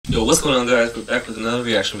Yo, what's going on, guys? We're back with another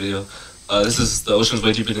reaction video. This is The Ocean's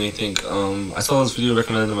Way Deeper Than You Think. I saw this video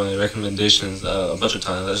recommended in my recommendations a bunch of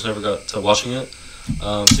times. I just never got to watching it.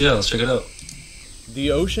 So yeah, let's check it out.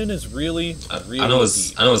 The ocean is really deep. I know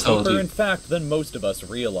it's hella deeper, deep. in fact, than most of us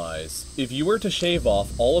realize. If you were to shave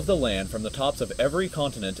off all of the land from the tops of every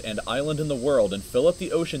continent and island in the world and fill up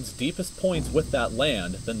the ocean's deepest points with that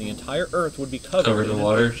land, then the entire Earth would be covered in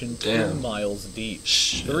water? an ocean Damn. 2 miles deep.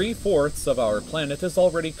 Shit. 3/4 of our planet is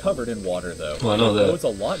already covered in water, though. Well, I know that. It goes a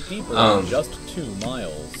lot deeper than just 2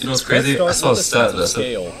 miles. You know what's crazy? I saw a stat that said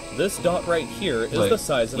scale. This dot right here is like, the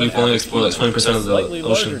size of an we've only average explored like 20% of the slightly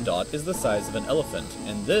larger ocean. dot is the size of an elephant,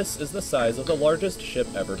 and this is the size of the largest ship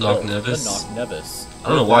ever built, the Knock Nevis. I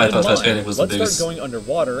don't know why I thought Titanic was the biggest. Let's start going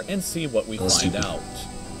underwater and see what we find out.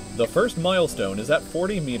 The first milestone is at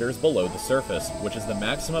 40 meters below the surface, which is the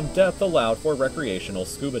maximum depth allowed for recreational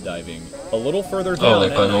scuba diving. A little further down,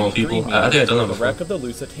 like at by normal 93 people? meters, I think I've done that the before. wreck of the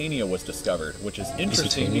Lusitania was discovered, which is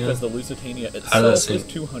interesting Lusitania? because the Lusitania How did that itself is sink?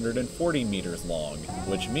 240 meters long,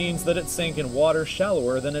 which means that it sank in water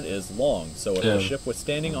shallower than it is long, so if the ship was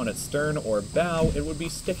standing on its stern or bow, it would be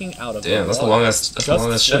sticking out of the water. That's the longest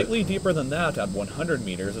Just ship. slightly deeper than that, at 100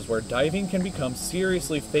 meters, is where diving can become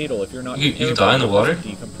seriously fatal if you're not You can careful die in the because water? of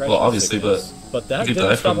decompression Well, obviously, sickness. But that you could didn't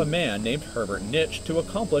die stop from- a man named Herbert Nitsch to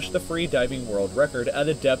accomplish the free diving world record at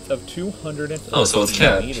a depth of 240 Oh, so it's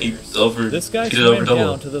cap. meters. This guy did over swam double.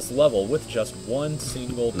 down to this level with just one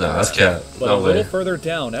single breath. Nah, that's cap. But No a little way. further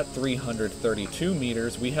down, at 332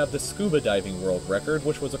 meters, we have the scuba diving world record,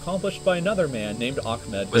 which was accomplished by another man named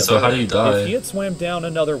Ahmed. Wait, so how do you die? If he had swam down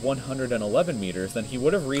another 111 meters, then he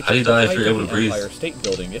would have reached How do you the die if height you're of able the to breathe? Empire State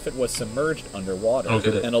Building if it was submerged underwater. I don't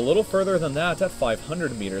get it. And a little further than that, at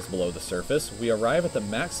 500 meters below the surface, we arrive at the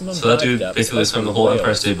maximum So that dive dude depth basically of swam the blue whole Empire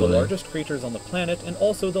whales, State Building. the largest creatures on the planet, and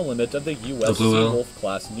also the limit of the U.S. The blue whale?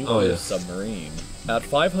 Seawolf-class nuclear submarine. At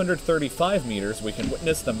 535 meters, we can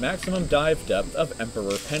witness the maximum dive depth of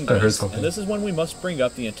emperor penguins, and this is when we must bring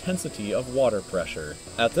up the intensity of water pressure.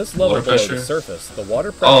 At this level below the surface, the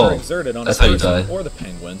water pressure exerted on a person or the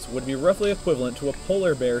penguins would be roughly equivalent to a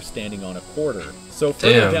polar bear standing on a quarter. So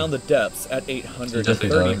further down the depths, at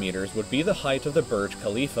 830 meters, would be the height of the Burj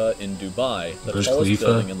Khalifa in Dubai, the tallest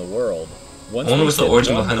building in the world. Once I wonder what's the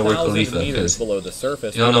origin behind the word 1,000 Khalifa, meters because below the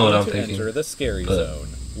surface, y'all know what I'm to thinking. enter the scary zone.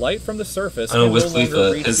 Light from the surface I know can Wiz no longer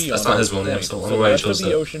Khalifa, reach that's beyond not his this real name, point, so I so wonder the why he rest of chose the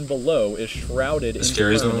that. ocean below is shrouded in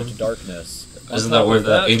scary zone? permanent darkness. Isn't that where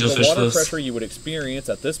the angelfish The water lives? pressure you would experience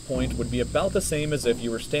at this point would be about the same as if you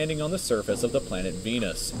were standing on the surface of the planet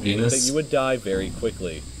Venus, meaning that you would die very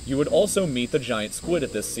quickly. You would also meet the giant squid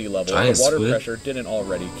at this sea level if the water pressure didn't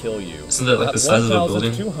already kill you. Isn't that like the size of a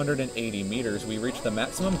building? At 1,280 meters, we reach the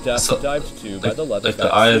maximum depth dived to by the leatherback the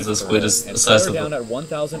eye of the sea squid turtle, is the and size further of down at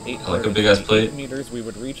 1,888 like a big-ass plate. meters, we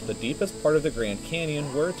would reach the deepest part of the Grand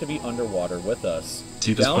Canyon were it to be underwater with us.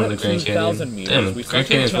 Deepest Down part of at the Grand 2,000 Canyon. meters, Damn, we Grand start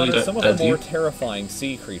to Canyon's really encounter some of that the more deep? terrifying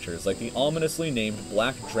sea creatures, like the ominously named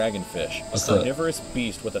black dragonfish, What's a that? carnivorous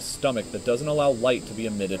beast with a stomach that doesn't allow light to be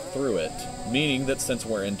emitted through it. Meaning that since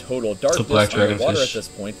we're in total darkness black underwater dragonfish. at this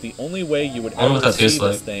point, the only way you would I wonder what ever that see tastes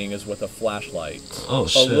this like. thing is with a flashlight. Oh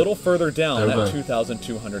shit. A little further down, Never at mind.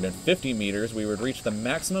 2,250 meters, we would reach the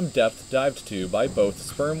maximum depth dived to by both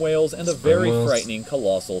sperm whales and the very frightening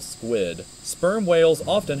colossal squid. Sperm whales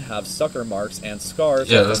often have sucker marks and scars.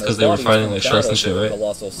 Yeah, that's because they were fighting like sharks and shit, right?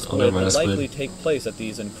 Colossal squid that likely take place at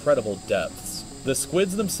these incredible depths. The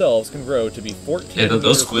squids themselves can grow to be 14 those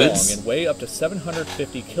meters squids? long and weigh up to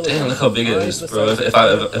 750 kilograms. Damn, look how big it Eyes is, the bro. size If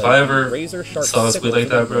of I ever razor-sharp saw a squid like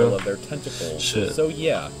that, bro, of their tentacles. shit. So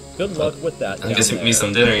yeah, good luck with that. I guess down it me there.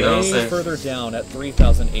 some dinner, you know what I'm Way saying? further down at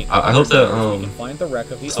 3,800 I hope that we can find the wreck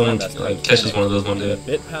of the someone RMS like catches Titanic. one of those one day. A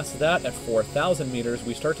bit past that, at 4,000 meters,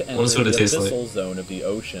 we start to enter Let's see what the it tastes abyssal like. zone of the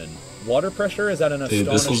ocean. Water pressure is at an The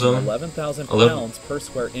abyssal astonishing zone? 11,000 11 pounds per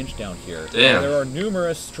square inch down here. Damn. There are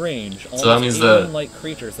numerous strange, So that means almost that, alien-like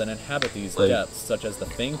creatures that inhabit these like, depths, such as the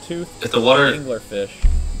fangtooth, if the water, anglerfish,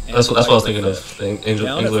 and that's what I was thinking of. viperfish. The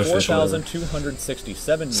Down at anglerfish or whatever.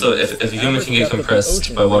 4,267 meters, So if a the human average can get depth of the compressed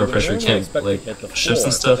ocean by water would pressure, normally can't expect to like hit the ships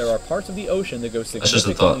and floor, stuff. but there are parts of the ocean that go just a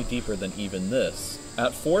significantly thought. deeper than even this.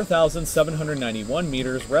 At 4,791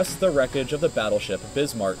 meters rests the wreckage of the battleship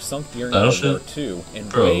Bismarck, sunk during World War II,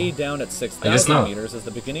 and way down at 6,000 meters is the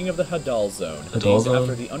beginning of the Hadal Zone, named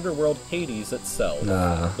after the underworld Hades itself.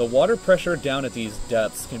 The water pressure down at these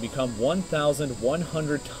depths can become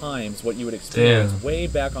 1,100 times what you would experience way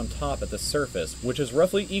back on top at the surface, which is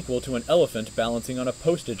roughly equal to an elephant balancing on a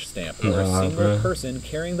postage stamp, or a single person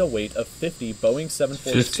carrying the weight of 50 Boeing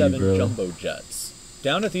 747 jumbo jets.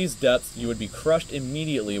 Down at these depths, you would be crushed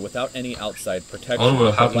immediately without any outside protection. I wonder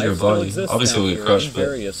what happened to your Life still body. exists Obviously, down we here get crushed, in but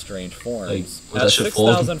various strange forms. like, would At that shit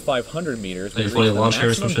fold? 6,500 meters, we Like, reach funny the launch here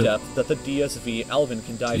or some maximum shit? depth that the DSV Alvin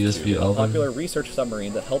can dive DSV to, a Alvin? popular research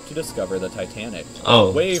submarine that helped to discover the Titanic. Oh,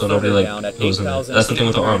 Way so further nobody like down at goes in there. That's the thing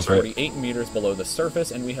with the arms, right? 8,848 meters below the surface,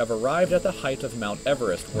 and we have arrived at the height of Mount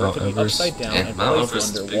Everest, where Mount to be Everest? upside down Damn, and Mount placed Everest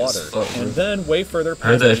is big underwater. as fuck, And bro. then, way further I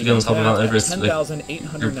heard that if you get on past top of Mount that, Everest, at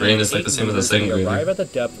like, your brain is like the same as a second we grader. arrive at the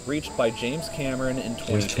depth reached by James Cameron in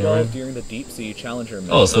 2012 Cameron? during the Deep Sea Challenger mission.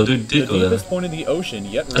 Oh, so dude did The go there. deepest point in the ocean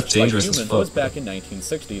yet That's reached by dangerous as humans fuck, was bro. back in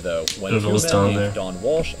 1960, though, when I don't know two what's men down named there. Don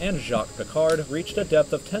Walsh and Jacques Picard reached a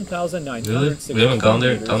depth of 10,962 Really? We haven't gone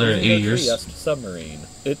there- meters down there in using 80 their years? Trieste submarine.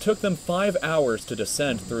 It took them 5 hours to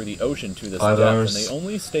descend through the ocean to this 5 depth, hours? and they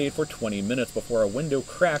only stayed for 20 minutes before a window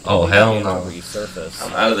cracked Oh, and they hell began no. to resurface.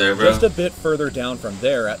 I'm out of there, bro. Just a bit further down from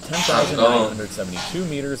there, at 10,972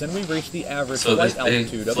 meters, and we reached the average So flight they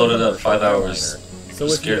altitude of a floated up commercial 5 hours. airliner. So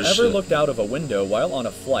I'm if you scared as ever shit. looked out of a window while on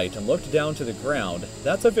a flight and looked down to the ground,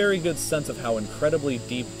 that's a very good sense of how incredibly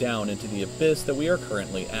deep down into the abyss that we are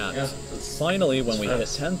currently at. Yeah, Finally, when we hit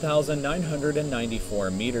fast.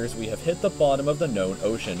 10,994 meters, we have hit the bottom of the known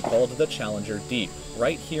ocean, called the Challenger Deep,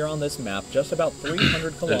 right here on this map, just about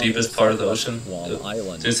 300 The kilometers deepest part of the southwest ocean? of Guam Did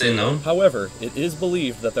Island. it say no? However, it is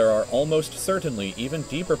believed that there are almost certainly even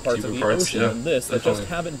deeper parts of the Deeper parts, ocean yeah, than this that definitely. just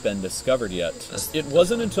haven't been discovered yet. That's- It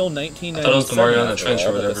wasn't until I thought it was the 1997 Mariana after Trench or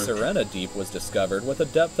all, that the whatever. Serena Deep was discovered with a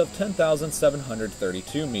depth of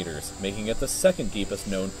 10,732 meters, making it the second deepest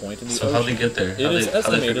known point in the So ocean. how'd they get there? It How'd is they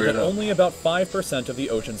estimated figure that it out? only about 5% of the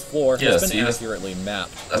ocean's floor Yeah, has been see, that's- accurately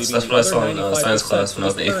mapped, that's leaving what I the saw other in, science 95% class when I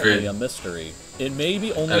was in is 8th currently grade. a mystery. It may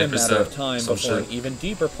be only a matter 90%, of time some before an shit. even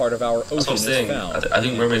deeper part of our ocean That's what I'm is saying. found. I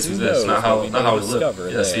think mermaids Who exist, knows not how what not how we may live. discover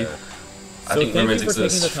Yeah, see, there. I So think thank mermaids you for taking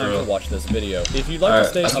exist the for time to real. watch this video. If you'd like to Alright,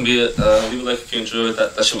 stay that's up gonna be it. Leave a like if you enjoyed.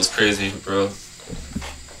 That shit was crazy, bro.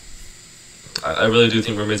 I really do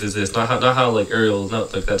think mermaids exist. Not how like Ariel,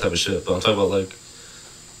 not like that type of shit. But I'm talking about like,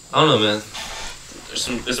 I don't know, man.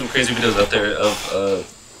 There's some crazy videos out there of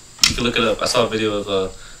you can look it up. I saw a video of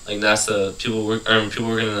like NASA people working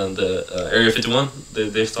on the Area 51.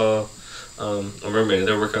 They saw a mermaid.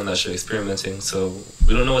 They're working on that shit, experimenting. So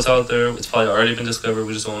we don't know what's out there. It's probably already been discovered.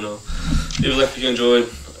 We just don't know. Leave a like if you enjoyed.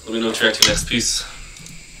 Let me know what you're acting next. Peace.